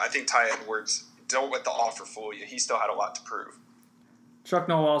on that. I think Ty Edwards, don't let the offer fool you. He still had a lot to prove. Chuck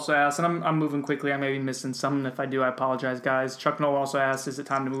Knoll also asked, and I'm moving quickly. I may be missing some. If I do, I apologize, guys. Chuck Knoll also asked, is it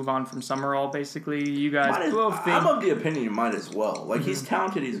time to move on from Summerall, basically? You guys both think... I'm of the opinion you might as well. Like, he's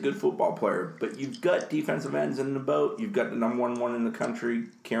talented. He's a good football player. But you've got defensive ends in the boat. You've got the number one in the country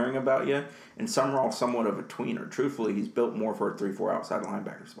caring about you. And Summerall's somewhat of a tweener. Truthfully, he's built more for a 3-4 outside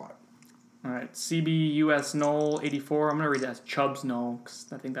linebacker spot. All right, CBUS Knoll 84. I'm going to read that as Chubbs Knoll because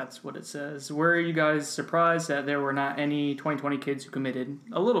I think that's what it says. Were you guys surprised that there were not any 2020 kids who committed?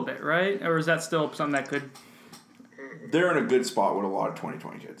 A little bit, right? Or is that still something that could... They're in a good spot with a lot of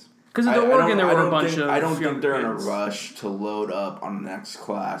 2020 kids. Because of the Oregon, there were a bunch of I don't think they're kids. in a rush to load up on the next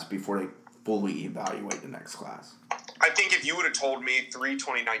class before they fully evaluate the next class. I think if you would have told me 3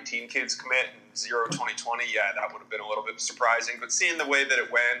 2019 kids commit and 0 2020, yeah, that would have been a little bit surprising. But seeing the way that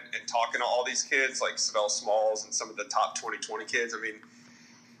it went and talking to all these kids, like Savell Smalls and some of the top 2020 kids, I mean,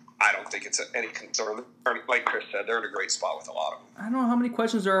 I don't think it's any concern. Like Chris said, they're in a great spot with a lot of them. I don't know how many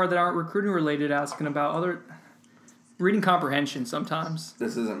questions there are that aren't recruiting related, asking about other... Reading comprehension sometimes.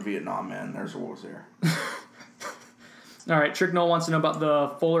 This isn't Vietnam, man. There's wolves here. All right, Trick Noel wants to know about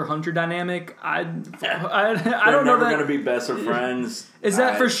the Fuller-Hunter dynamic. I don't know that... They're never going to be best of friends. Is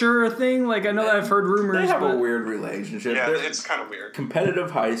that for sure a thing? Like, I know that I've heard rumors. They have a weird relationship. Yeah, it's kind of weird.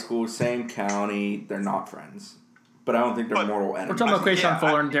 Competitive high school, same county. They're not friends. But I don't think they're mortal enemies. We're talking about Quayshawn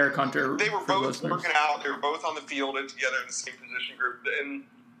Fuller and Derek Hunter. They were both working out. They were both on the field and together in the same position group. And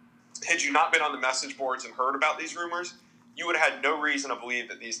had you not been on the message boards and heard about these rumors, you would have had no reason to believe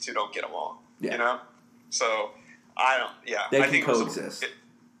that these two don't get along. Yeah. You know? So... I don't. Yeah, they I can think coexist.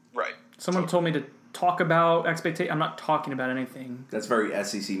 Right. Someone told me to talk about expectation. I'm not talking about anything. That's very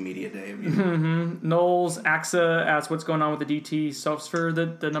SEC media day of you. Mm-hmm. Knowles Axa asks what's going on with the DT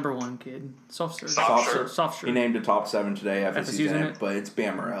Sofster, the number one kid. Sofster. He named a top 7 today. FSU's in it, but it's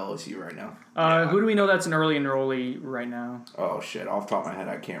Bama or LSU right now. Who do we know that's an early enrollee right now? Oh shit! Off the top of my head,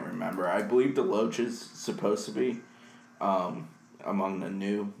 I can't remember. I believe the Loach is supposed to be. Among the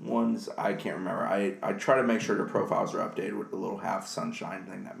new ones, I can't remember. I try to make sure their profiles are updated with the little half sunshine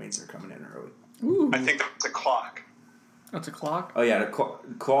thing. That means they're coming in early. Ooh. I think that's a clock. That's a clock? Oh, yeah. The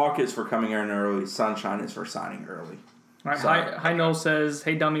clock is for coming in early. Sunshine is for signing early. All right. Hi Noel says,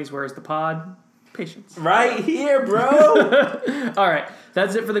 hey, dummies, where's the pod? Patience. Right here, bro. All right.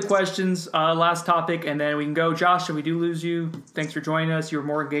 That's it for the questions. Last topic, and then we can go. Josh, if we do lose you, thanks for joining us. You were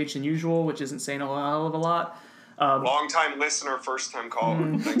more engaged than usual, which isn't saying a hell of a lot. Long-time listener, first-time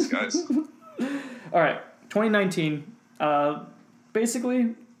caller. Thanks, guys. All right, 2019.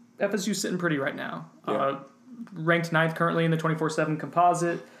 Basically, FSU's sitting pretty right now. Yeah. Ranked 9th currently in the 24/7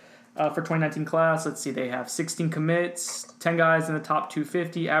 composite for 2019 class. Let's see, they have 16 commits, 10 guys in the top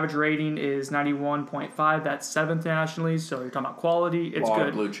 250. Average rating is 91.5. That's 7th nationally, so you're talking about quality. It's good.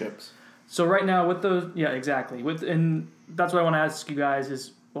 Of blue chips. So right now, with those... Yeah, exactly. And that's what I want to ask you guys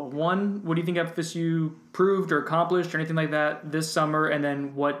is, one, what do you think FSU proved or accomplished or anything like that this summer? And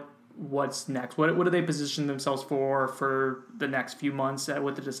then what's next? What do they position themselves for the next few months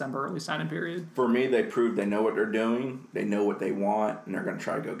with the December early signing period? For me, they proved they know what they're doing, they know what they want, and they're going to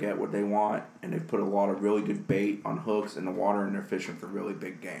try to go get what they want. And they've put a lot of really good bait on hooks in the water, and they're fishing for really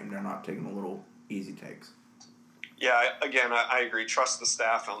big game. They're not taking the little easy takes. Yeah, again, I agree. Trust the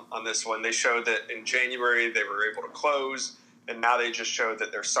staff on this one. They showed that in January they were able to close, and now they just showed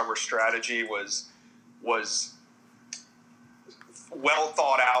that their summer strategy was well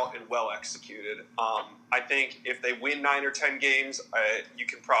thought out and well executed. I think if they win 9 or 10 games, you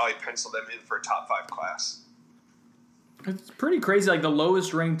can probably pencil them in for a top 5 class. It's pretty crazy. Like, the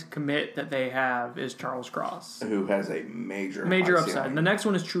lowest ranked commit that they have is Charles Cross, who has a major upside. ceiling. And the next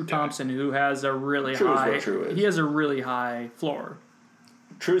one is True Thompson, who has a really high. He has a really high floor.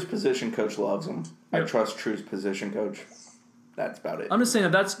 True's position coach loves him. Yep. I trust True's position coach. That's about it. I'm just saying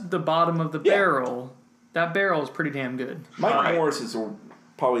that's the bottom of the barrel. That barrel is pretty damn good. Mike Morris is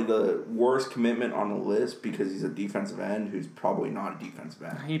probably the worst commitment on the list because he's a defensive end who's probably not a defensive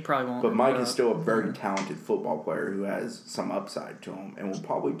end. He probably won't. But Mike is still a very talented football player who has some upside to him and will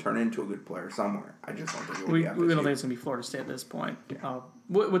probably turn into a good player somewhere. I just don't think it will be FSU. We don't think it's going to be Florida State at this point.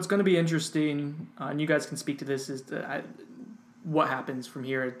 What's going to be interesting, and you guys can speak to this, is what happens from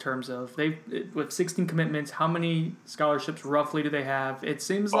here in terms of with 16 commitments, how many scholarships roughly do they have? It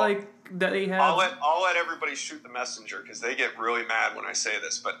seems like that they have. I'll let everybody shoot the messenger because they get really mad when I say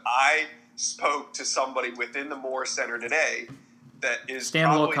this. But I spoke to somebody within the Moore Center today that is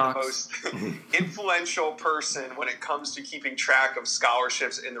probably the most influential person when it comes to keeping track of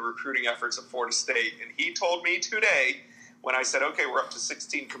scholarships in the recruiting efforts of Florida State. And he told me today, when I said, okay, we're up to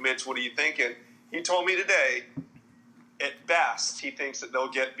 16 commits, what are you thinking? He told me today, at best, he thinks that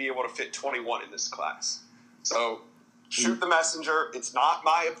they'll be able to fit 21 in this class. So shoot the messenger. It's not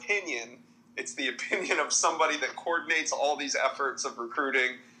my opinion. It's the opinion of somebody that coordinates all these efforts of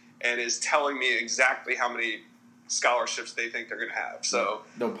recruiting and is telling me exactly how many scholarships they think they're going to have. So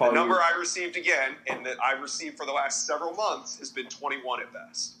the number I received again, and that I received for the last several months, has been 21 at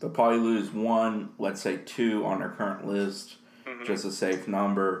best. They'll probably lose 1, let's say 2 on their current list, just a safe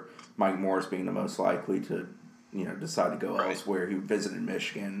number. Mike Morris being the most likely to decide to go elsewhere. He visited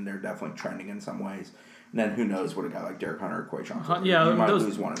Michigan. They're definitely trending in some ways. And then who knows what a guy like Derek Hunter or Quayshawn you might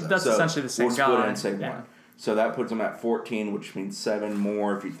lose one of those. That's essentially the same we'll guy. Split it and say one. So that puts them at 14, which means 7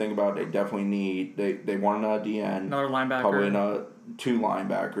 more. If you think about it, they definitely need they want another DN, another linebacker, probably 2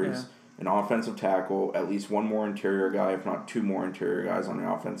 linebackers, an offensive tackle, at least 1 more interior guy, if not 2 more interior guys on the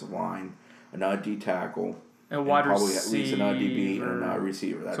offensive line, another D tackle, and wide probably receiver, at least another DB and another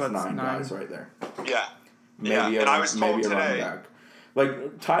receiver. That's 9 guys right there. Yeah. Maybe and I was told today, running back.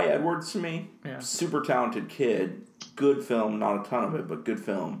 Like Ty Edwards to me, super talented kid, good film, not a ton of it, but good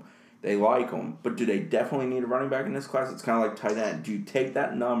film. They like him, but do they definitely need a running back in this class? It's kind of like tight end. Do you take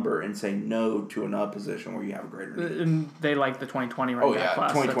that number and say no to another position where you have a greater need? And they like the 2020 running back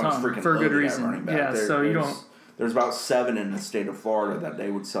class 2020 is freaking for a good loaded reason. Running back. Yeah, so you don't. There's about 7 in the state of Florida that they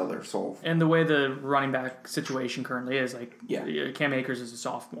would sell their soul for. And the way the running back situation currently is, Cam Akers is a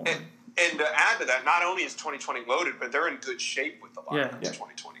sophomore. And to add to that, not only is 2020 loaded, but they're in good shape with a lot of these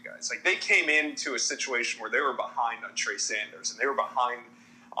 2020 guys. Like, they came into a situation where they were behind on Trey Sanders, and they were behind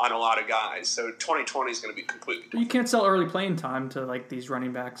on a lot of guys. So 2020 is going to be completely different. You can't sell early playing time to, like, these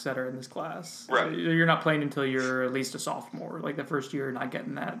running backs that are in this class. Right. You're not playing until you're at least a sophomore. Like, the first year, you're not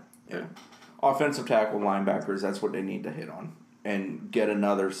getting that. Yeah. Offensive tackle, linebackers, that's what they need to hit on. And get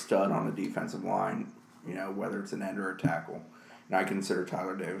another stud on the defensive line, whether it's an end or a tackle. And I consider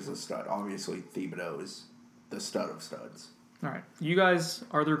Tyler Davis a stud. Obviously, Thibodeau is the stud of studs. All right. You guys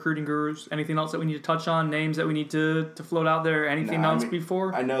are the recruiting gurus. Anything else that we need to touch on? Names that we need to float out there? Anything else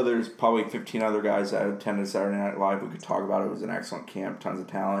before? I know there's probably 15 other guys that attended Saturday Night Live we could talk about. It was an excellent camp, tons of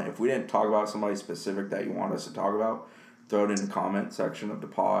talent. If we didn't talk about somebody specific that you want us to talk about, throw it in the comment section of the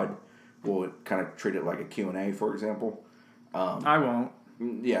pod. We'll kind of treat it like a Q&A, for example. I won't.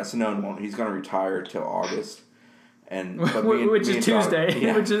 Yeah, so no one won't. He's going to retire till August. Which is Tuesday.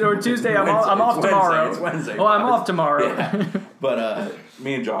 Tuesday. I'm off tomorrow. It's Wednesday. Oh, I'm off tomorrow. Yeah. But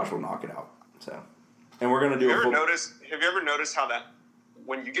me and Josh will knock it out. So, and we're gonna do. Have you ever noticed how that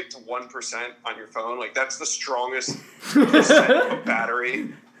when you get to 1% on your phone, like that's the strongest percent of a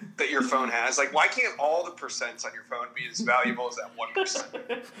battery that your phone has? Like, why can't all the percents on your phone be as valuable as that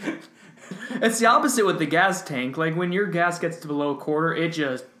 1%? It's the opposite with the gas tank. Like when your gas gets to below a quarter, it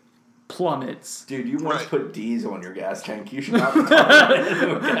just plummets. Dude, you once put diesel in your gas tank. You should not be talking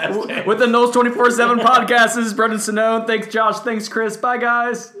into a gas tank. With the Knowles 24/7 podcast, this is Brendan Sonnone. Thanks, Josh. Thanks, Chris. Bye,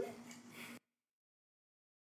 guys.